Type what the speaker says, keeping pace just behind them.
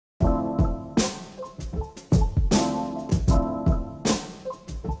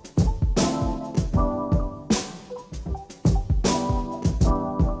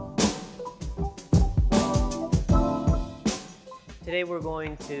Today we're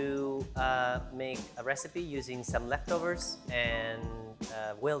going to make a recipe using some leftovers and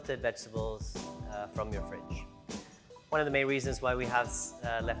wilted vegetables from your fridge. One of the main reasons why we have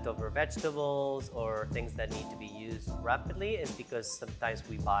leftover vegetables or things that need to be used rapidly is because sometimes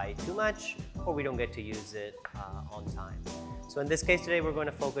we buy too much or we don't get to use it on time. So in this case today we're going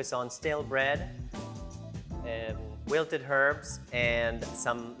to focus on stale bread, wilted herbs, and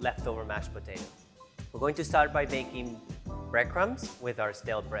some leftover mashed potato. We're going to start by making breadcrumbs with our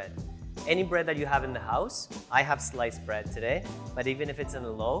stale bread. Any bread that you have in the house, I have sliced bread today, but even if it's in a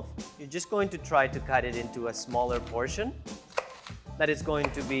loaf, you're just going to try to cut it into a smaller portion that is going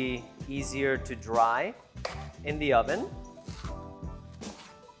to be easier to dry in the oven.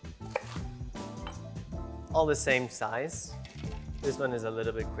 All the same size. This one is a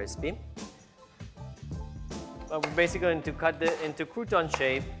little bit crispy. But we're basically going to cut it into crouton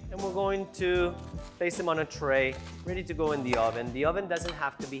shape, and we're going to place them on a tray, ready to go in the oven. The oven doesn't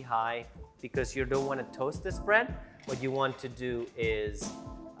have to be high because you don't want to toast this bread. What you want to do is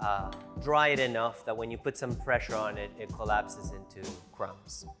dry it enough that when you put some pressure on it, it collapses into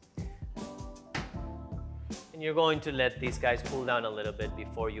crumbs. And you're going to let these guys cool down a little bit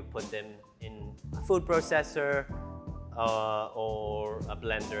before you put them in a food processor or a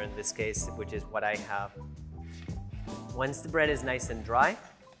blender in this case, which is what I have. Once the bread is nice and dry,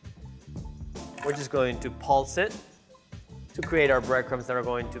 we're just going to pulse it to create our breadcrumbs that are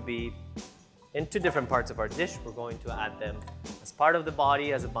going to be in two different parts of our dish. We're going to add them as part of the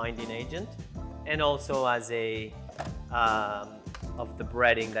body as a binding agent and also as a of the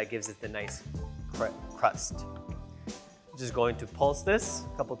breading that gives it the nice crust. Just going to pulse this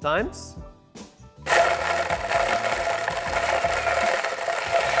a couple times.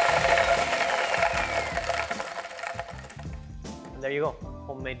 And there you go,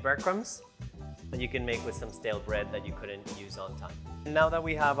 homemade breadcrumbs that you can make with some stale bread that you couldn't use on time. And now that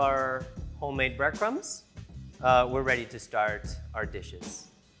we have our homemade breadcrumbs, we're ready to start our dishes.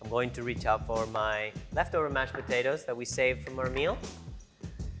 I'm going to reach out for my leftover mashed potatoes that we saved from our meal.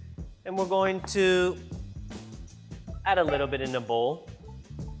 And we're going to add a little bit in a bowl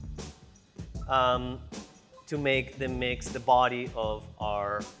to make the mix the body of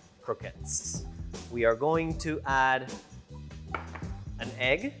our croquettes. We are going to add an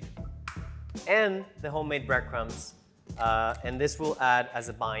egg and the homemade breadcrumbs, and this will add as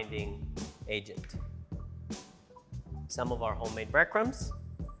a binding agent. Some of our homemade breadcrumbs.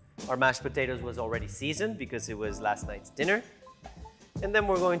 Our mashed potatoes was already seasoned because it was last night's dinner. And then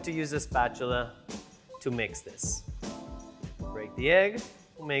we're going to use a spatula to mix this. Break the egg,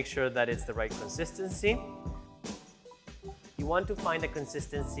 we'll make sure that it's the right consistency. You want to find a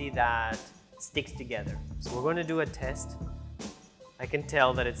consistency that sticks together. So we're going to do a test. I can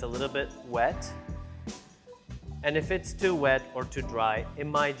tell that it's a little bit wet. And if it's too wet or too dry, it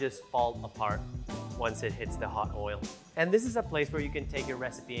might just fall apart once it hits the hot oil. And this is a place where you can take your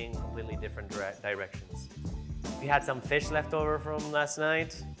recipe in completely different directions. If you had some fish left over from last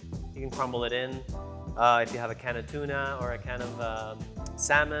night, you can crumble it in. If you have a can of tuna or a can of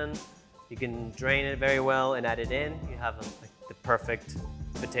salmon, you can drain it very well and add it in. You have the perfect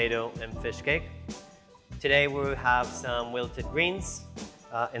potato and fish cake. Today we have some wilted greens,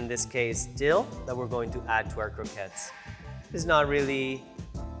 in this case dill, that we're going to add to our croquettes. It's not really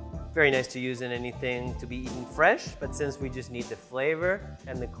very nice to use in anything to be eaten fresh, but since we just need the flavor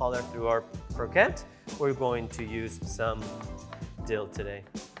and the color through our croquette, we're going to use some dill today.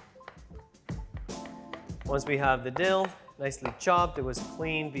 Once we have the dill nicely chopped, it was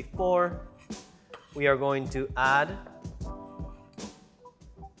cleaned before, we are going to add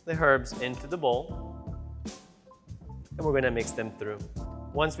the herbs into the bowl. And we're going to mix them through.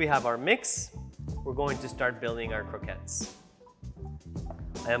 Once we have our mix, we're going to start building our croquettes.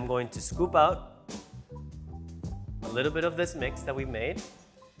 I am going to scoop out a little bit of this mix that we made,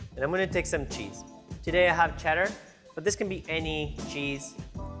 and I'm going to take some cheese. Today I have cheddar, but this can be any cheese,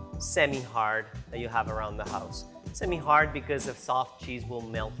 semi-hard, that you have around the house. Semi-hard because the soft cheese will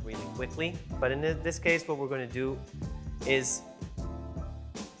melt really quickly, but in this case what we're going to do is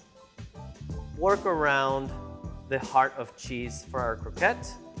work around the heart of cheese for our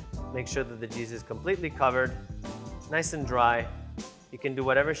croquette. Make sure that the cheese is completely covered, nice and dry. You can do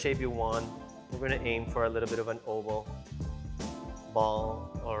whatever shape you want. We're going to aim for a little bit of an oval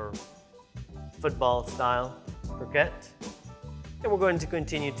ball or football style croquette. And we're going to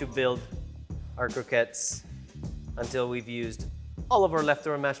continue to build our croquettes until we've used all of our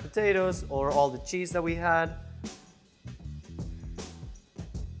leftover mashed potatoes or all the cheese that we had.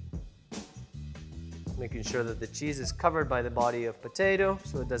 Making sure that the cheese is covered by the body of potato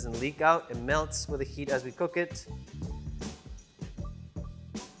so it doesn't leak out. It melts with the heat as we cook it.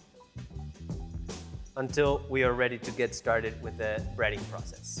 until we are ready to get started with the breading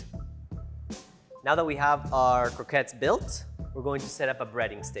process. Now that we have our croquettes built, we're going to set up a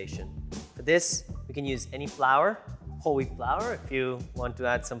breading station. For this, we can use any flour, whole wheat flour if you want to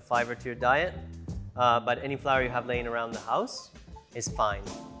add some fiber to your diet, but any flour you have laying around the house is fine.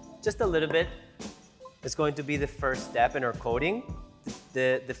 Just a little bit is going to be the first step in our coating.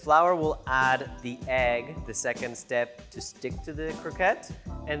 The flour will add the egg, the second step, to stick to the croquette.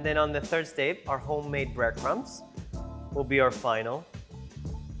 And then on the third step, our homemade breadcrumbs will be our final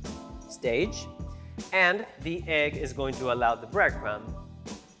stage. And the egg is going to allow the breadcrumb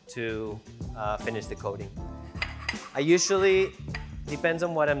to finish the coating. I usually, depends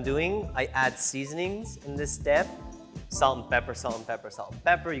on what I'm doing, I add seasonings in this step. Salt and pepper, salt and pepper, salt and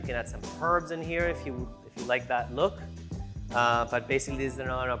pepper. You can add some herbs in here if you like that look. But basically, this is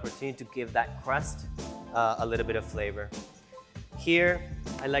another opportunity to give that crust a little bit of flavor. Here,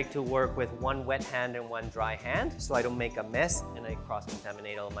 I like to work with one wet hand and one dry hand so I don't make a mess and I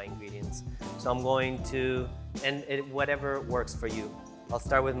cross-contaminate all my ingredients. So I'm going to, whatever works for you. I'll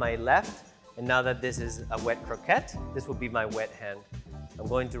start with my left, and now that this is a wet croquette, this will be my wet hand. I'm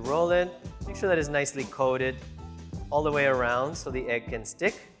going to roll it, make sure that it's nicely coated all the way around so the egg can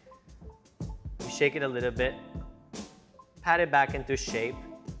stick. You shake it a little bit, pat it back into shape,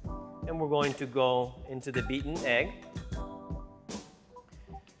 and we're going to go into the beaten egg.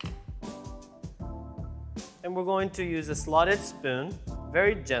 And we're going to use a slotted spoon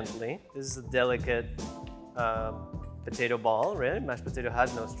very gently. This is a delicate potato ball, right? Mashed potato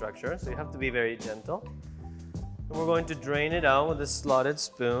has no structure, so you have to be very gentle. And we're going to drain it out with a slotted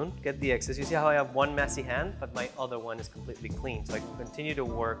spoon, get the excess. You see how I have one messy hand, but my other one is completely clean, so I can continue to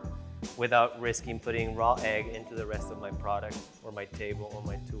work without risking putting raw egg into the rest of my product or my table or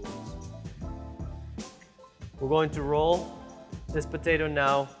my tools. We're going to roll this potato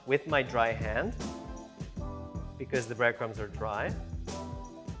now with my dry hand because the breadcrumbs are dry.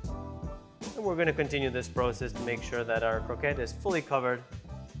 And we're going to continue this process to make sure that our croquette is fully covered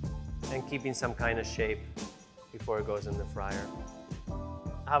and keeping some kind of shape before it goes in the fryer.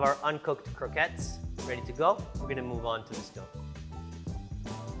 I have our uncooked croquettes ready to go. We're going to move on to the stove.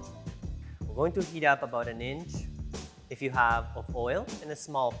 We're going to heat up about 1 inch if you have of oil in a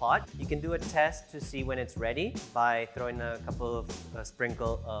small pot. You can do a test to see when it's ready by throwing a couple of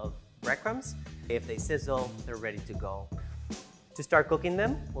sprinkle of breadcrumbs. If they sizzle, they're ready to go. To start cooking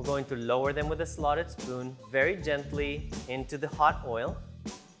them, we're going to lower them with a slotted spoon very gently into the hot oil.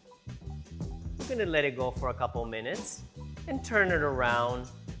 We're going to let it go for a couple minutes and turn it around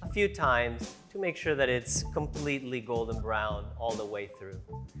a few times to make sure that it's completely golden brown all the way through.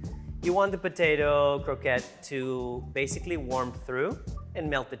 You want the potato croquette to basically warm through and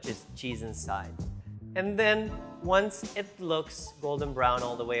melt the cheese inside. And then once it looks golden brown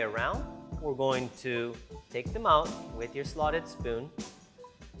all the way around, we're going to take them out with your slotted spoon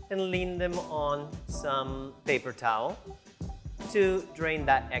and lean them on some paper towel to drain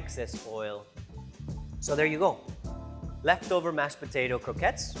that excess oil. So there you go. Leftover mashed potato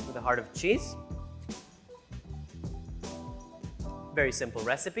croquettes with a heart of cheese. Very simple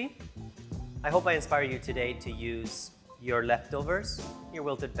recipe. I hope I inspire you today to use your leftovers, your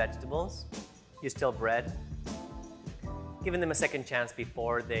wilted vegetables, your stale bread, giving them a second chance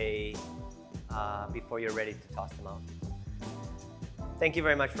before you're ready to toss them out. Thank you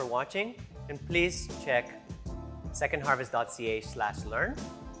very much for watching, and please check secondharvest.ca/learn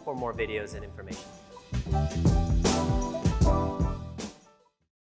for more videos and information.